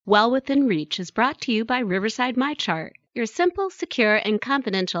Well Within Reach is brought to you by Riverside MyChart, your simple, secure, and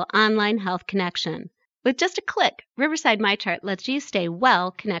confidential online health connection. With just a click, Riverside MyChart lets you stay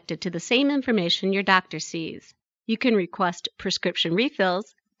well connected to the same information your doctor sees. You can request prescription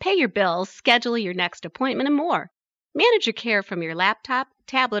refills, pay your bills, schedule your next appointment, and more. Manage your care from your laptop,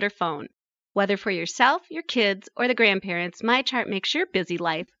 tablet, or phone. Whether for yourself, your kids, or the grandparents, MyChart makes your busy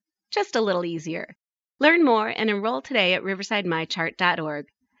life just a little easier. Learn more and enroll today at riversidemychart.org.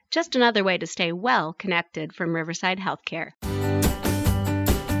 Just another way to stay well connected from Riverside Healthcare.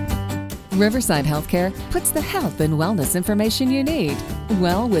 Riverside Healthcare puts the health and wellness information you need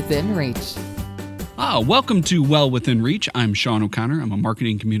well within reach. Welcome to Well Within Reach. I'm Sean O'Connor. I'm a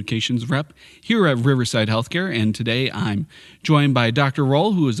marketing communications rep here at Riverside Healthcare, and today I'm joined by Dr.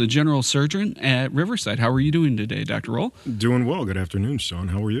 Roll, who is a general surgeon at Riverside. How are you doing today, Dr. Roll? Doing well. Good afternoon, Sean.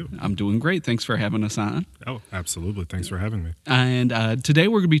 How are you? I'm doing great. Thanks for having us on. Oh, absolutely. Thanks for having me. And today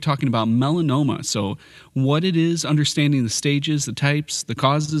we're going to be talking about melanoma. So what it is, understanding the stages, the types, the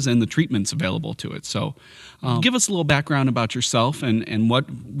causes, and the treatments available to it. So give us a little background about yourself and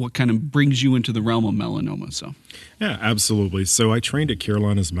what kind of brings you into the realm of melanoma. Yeah, absolutely. So I trained at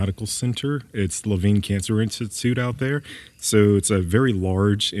Carolinas Medical Center. It's the Levine Cancer Institute out there. So it's a very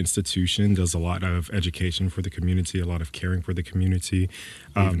large institution, does a lot of education for the community, a lot of caring for the community,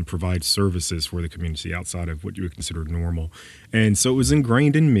 provides services for the community outside of what you would consider normal. And so it was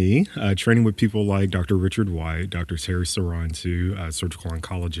ingrained in me, training with people like Dr. Richard White, Dr. Terry Sarantu, surgical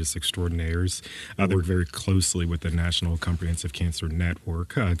oncologists extraordinaires. They work very closely with the National Comprehensive Cancer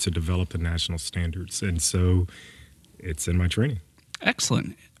Network to develop the national standards. And so it's in my training.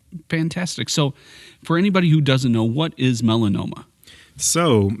 Excellent. Fantastic. So for anybody who doesn't know, what is melanoma?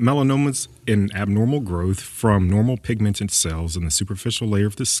 So melanoma is an abnormal growth from normal pigmented cells in the superficial layer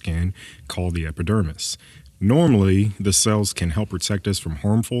of the skin called the epidermis. Normally, the cells can help protect us from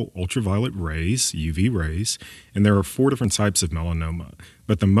harmful ultraviolet rays, UV rays, and there are 4 different types of melanoma.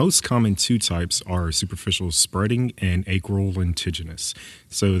 But the most common 2 types are superficial spreading and acral lentiginous.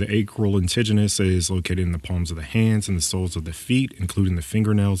 So the acral lentiginous is located in the palms of the hands and the soles of the feet, including the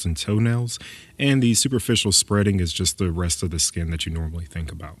fingernails and toenails, and the superficial spreading is just the rest of the skin that you normally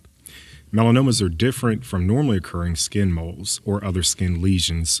think about. Melanomas are different from normally occurring skin moles or other skin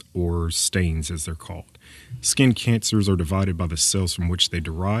lesions, or stains as they're called. Skin cancers are divided by the cells from which they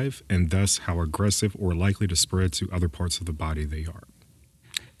derive, and thus how aggressive or likely to spread to other parts of the body they are.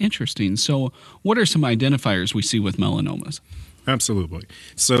 Interesting. So what are some identifiers we see with melanomas? Absolutely.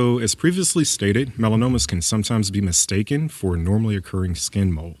 So as previously stated, melanomas can sometimes be mistaken for normally occurring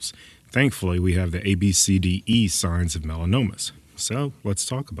skin moles. Thankfully, we have the ABCDE signs of melanomas. So let's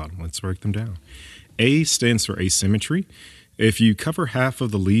talk about them. Let's break them down. A stands for asymmetry. If you cover half of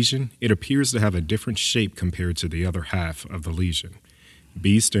the lesion, it appears to have a different shape compared to the other half of the lesion.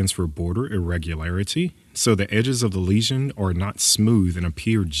 B stands for border irregularity, so the edges of the lesion are not smooth and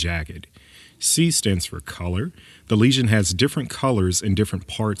appear jagged. C stands for color. The lesion has different colors in different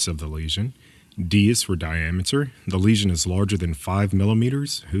parts of the lesion. D is for diameter. The lesion is larger than 5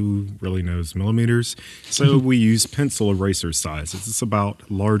 millimeters. Who really knows millimeters? So we use pencil eraser size. It's about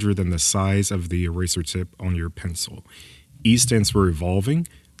larger than the size of the eraser tip on your pencil. E stands for evolving.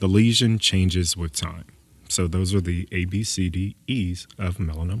 The lesion changes with time. So those are the A, B, C, D, E's of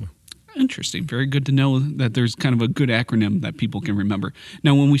melanoma. Interesting. Very good to know that there's kind of a good acronym that people can remember.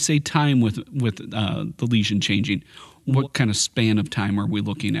 Now, when we say time with the lesion changing, what kind of span of time are we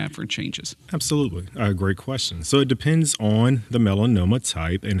looking at for changes? Absolutely. Great question. So it depends on the melanoma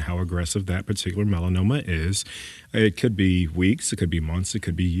type and how aggressive that particular melanoma is. It could be weeks, it could be months, it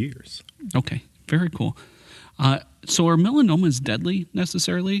could be years. Okay. Very cool. So are melanomas deadly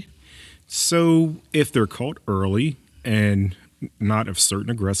necessarily? So if they're caught early and not of certain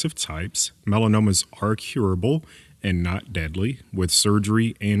aggressive types, melanomas are curable and not deadly with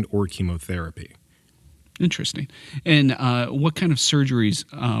surgery and or chemotherapy. Interesting. And what kind of surgeries,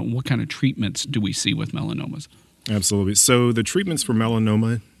 what kind of treatments do we see with melanomas? Absolutely. So the treatments for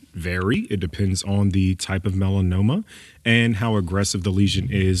melanoma vary. It depends on the type of melanoma and how aggressive the lesion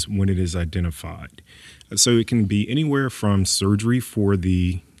is when it is identified. So it can be anywhere from surgery for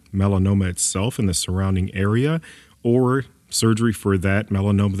the melanoma itself and the surrounding area, or surgery for that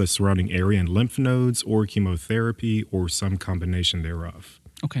melanoma, the surrounding area and lymph nodes, or chemotherapy, or some combination thereof.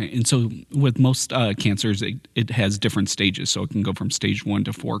 Okay, and so with most cancers, it has different stages, so it can go from stage 1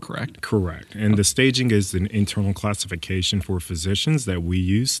 to 4, correct? Correct, and the staging is an internal classification for physicians that we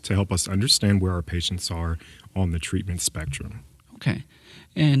use to help us understand where our patients are on the treatment spectrum. Okay,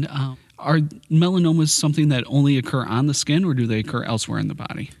 and are melanomas something that only occur on the skin, or do they occur elsewhere in the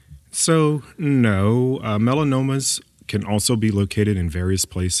body? So, no, melanomas can also be located in various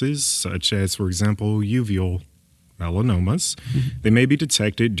places, such as, for example, uveal melanomas. They may be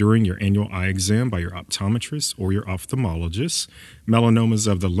detected during your annual eye exam by your optometrist or your ophthalmologist. Melanomas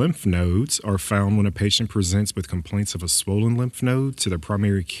of the lymph nodes are found when a patient presents with complaints of a swollen lymph node to their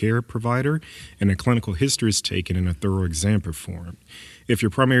primary care provider and a clinical history is taken and a thorough exam performed. If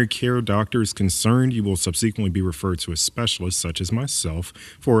your primary care doctor is concerned, you will subsequently be referred to a specialist, such as myself,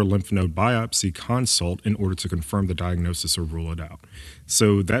 for a lymph node biopsy consult in order to confirm the diagnosis or rule it out.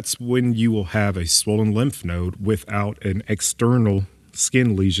 So that's when you will have a swollen lymph node without an external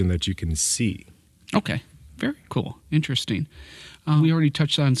skin lesion that you can see. Okay, very cool. Interesting. We already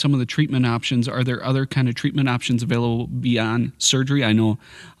touched on some of the treatment options. Are there other kind of treatment options available beyond surgery? I know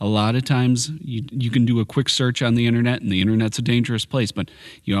a lot of times you can do a quick search on the internet, and the internet's a dangerous place, but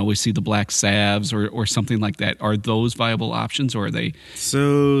you always see the black salves or something like that. Are those viable options, or are they?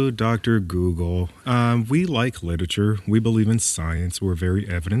 So, Dr. Google, we like literature. We believe in science. We're very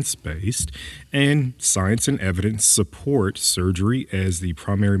evidence-based, and science and evidence support surgery as the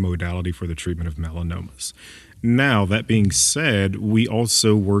primary modality for the treatment of melanomas. Now, that being said, we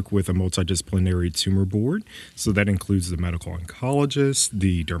also work with a multidisciplinary tumor board. So that includes the medical oncologist,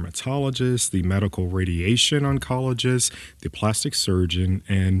 the dermatologist, the medical radiation oncologist, the plastic surgeon,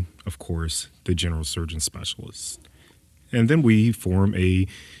 and, of course, the general surgeon specialist. And then we form a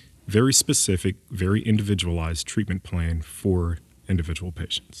very specific, very individualized treatment plan for individual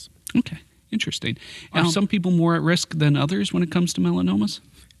patients. Okay, interesting. Are some people more at risk than others when it comes to melanomas?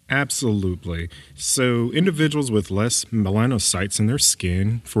 Absolutely. So individuals with less melanocytes in their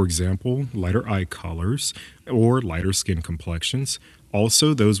skin, for example, lighter eye colors or lighter skin complexions,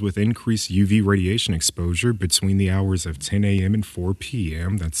 also those with increased UV radiation exposure between the hours of 10 a.m. and 4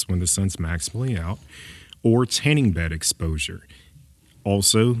 p.m., that's when the sun's maximally out, or tanning bed exposure.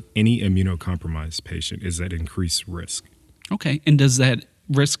 Also, any immunocompromised patient is at increased risk. Okay, and does that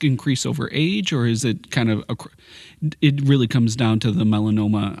risk increase over age, or is it kind of it really comes down to the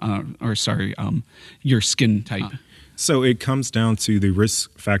melanoma your skin type? So it comes down to the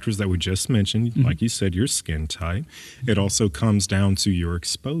risk factors that we just mentioned, like you said, your skin type. It also comes down to your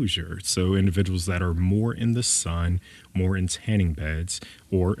exposure. So individuals that are more in the sun, more in tanning beds,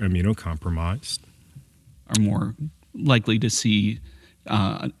 or immunocompromised are more likely to see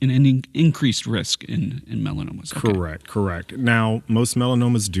an increased risk in melanomas. Okay. Correct. Now, most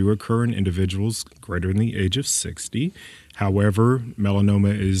melanomas do occur in individuals greater than the age of 60. However,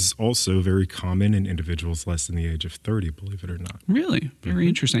 melanoma is also very common in individuals less than the age of 30, believe it or not. Really? Very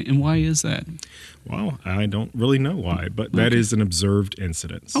interesting. And why is that? Well, I don't really know why, but that is an observed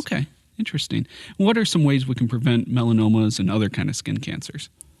incidence. Okay, interesting. What are some ways we can prevent melanomas and other kind of skin cancers?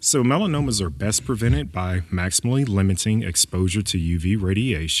 So melanomas are best prevented by maximally limiting exposure to UV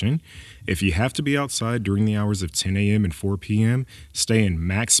radiation. If you have to be outside during the hours of 10 a.m. and 4 p.m., stay in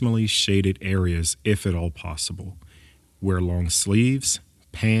maximally shaded areas if at all possible. Wear long sleeves,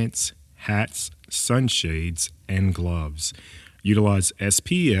 pants, hats, sunshades, and gloves. Utilize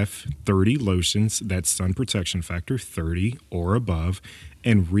SPF 30 lotions, that's sun protection factor 30 or above,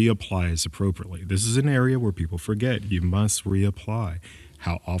 and reapply as appropriately. This is an area where people forget. You must reapply.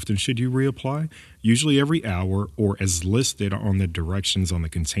 How often should you reapply? Usually every hour or as listed on the directions on the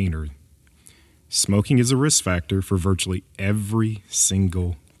container. Smoking is a risk factor for virtually every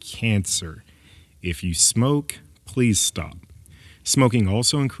single cancer. If you smoke, please stop. Smoking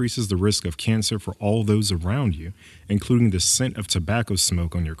also increases the risk of cancer for all those around you, including the scent of tobacco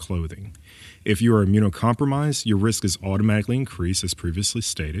smoke on your clothing. If you are immunocompromised, your risk is automatically increased, as previously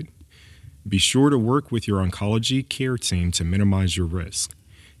stated. Be sure to work with your oncology care team to minimize your risk.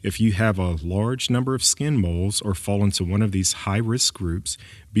 If you have a large number of skin moles or fall into one of these high-risk groups,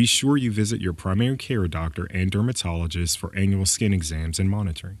 be sure you visit your primary care doctor and dermatologist for annual skin exams and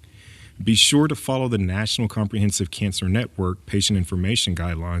monitoring. Be sure to follow the National Comprehensive Cancer Network patient information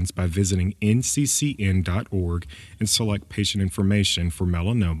guidelines by visiting nccn.org and select patient information for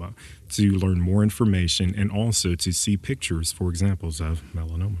melanoma to learn more information and also to see pictures for examples of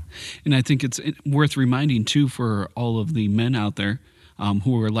melanoma. And I think it's worth reminding, too, for all of the men out there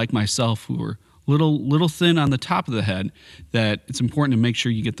who are like myself, who are little thin on the top of the head, that it's important to make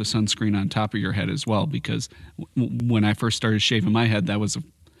sure you get the sunscreen on top of your head as well, because when I first started shaving my head, that was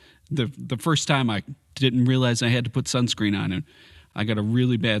the first time I didn't realize I had to put sunscreen on, and I got a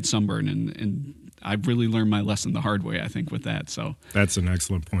really bad sunburn, and I've really learned my lesson the hard way, I think, with that. So that's an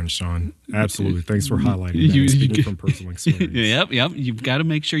excellent point, Sean. Absolutely. Thanks for highlighting that. Speaking from personal experience. Yep. You've got to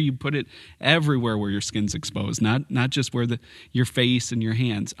make sure you put it everywhere where your skin's exposed, not just where your face and your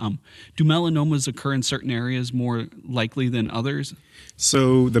hands. Do melanomas occur in certain areas more likely than others?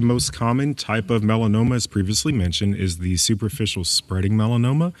 So the most common type of melanoma, as previously mentioned, is the superficial spreading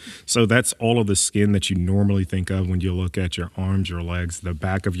melanoma. So that's all of the skin that you normally think of when you look at your arms, your legs, the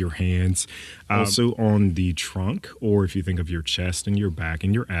back of your hands. Also on the trunk, or if you think of your chest and your back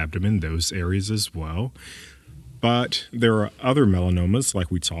and your abdomen, those areas as well. But there are other melanomas, like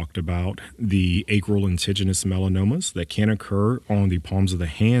we talked about, the acral lentiginous melanomas that can occur on the palms of the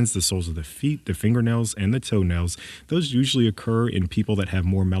hands, the soles of the feet, the fingernails, and the toenails. Those usually occur in people that have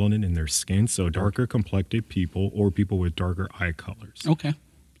more melanin in their skin, so darker complected people or people with darker eye colors. Okay.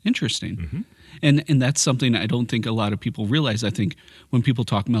 Interesting. And that's something I don't think a lot of people realize. I think when people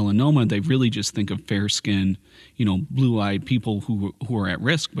talk melanoma, they really just think of fair skin, blue-eyed people who are at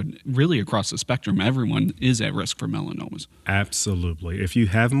risk. But really across the spectrum, everyone is at risk for melanomas. Absolutely. If you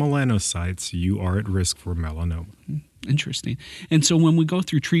have melanocytes, you are at risk for melanoma. Interesting. And so when we go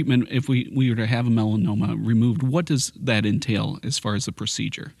through treatment, if we were to have a melanoma removed, what does that entail as far as the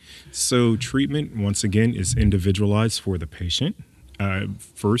procedure? So treatment, once again, is individualized for the patient.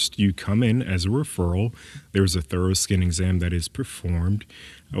 First, you come in as a referral. There's a thorough skin exam that is performed.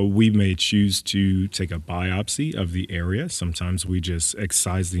 We may choose to take a biopsy of the area. Sometimes we just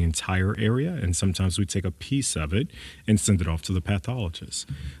excise the entire area, and sometimes we take a piece of it and send it off to the pathologist.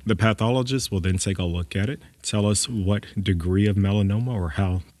 The pathologist will then take a look at it, tell us what degree of melanoma or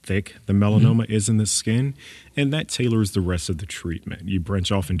how thick the melanoma is in the skin, and that tailors the rest of the treatment. You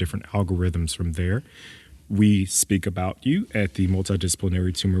branch off in different algorithms from there. We speak about you at the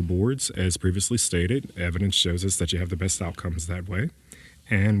multidisciplinary tumor boards. As previously stated, evidence shows us that you have the best outcomes that way,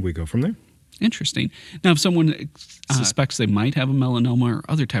 and we go from there. Interesting. Now, if someone suspects they might have a melanoma or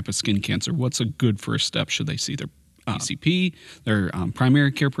other type of skin cancer, what's a good first step? Should they see their PCP, their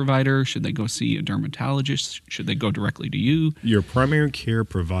primary care provider? Should they go see a dermatologist? Should they go directly to you? Your primary care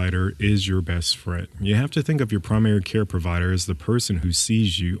provider is your best friend. You have to think of your primary care provider as the person who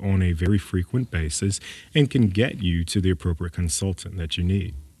sees you on a very frequent basis and can get you to the appropriate consultant that you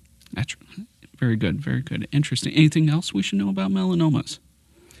need. That's very good, very good. Interesting. Anything else we should know about melanomas?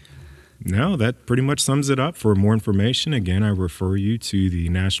 No, that pretty much sums it up. For more information, again, I refer you to the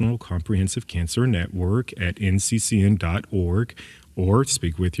National Comprehensive Cancer Network at nccn.org, or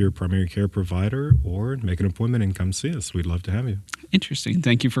speak with your primary care provider, or make an appointment and come see us. We'd love to have you. Interesting.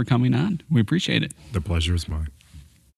 Thank you for coming on. We appreciate it. The pleasure is mine.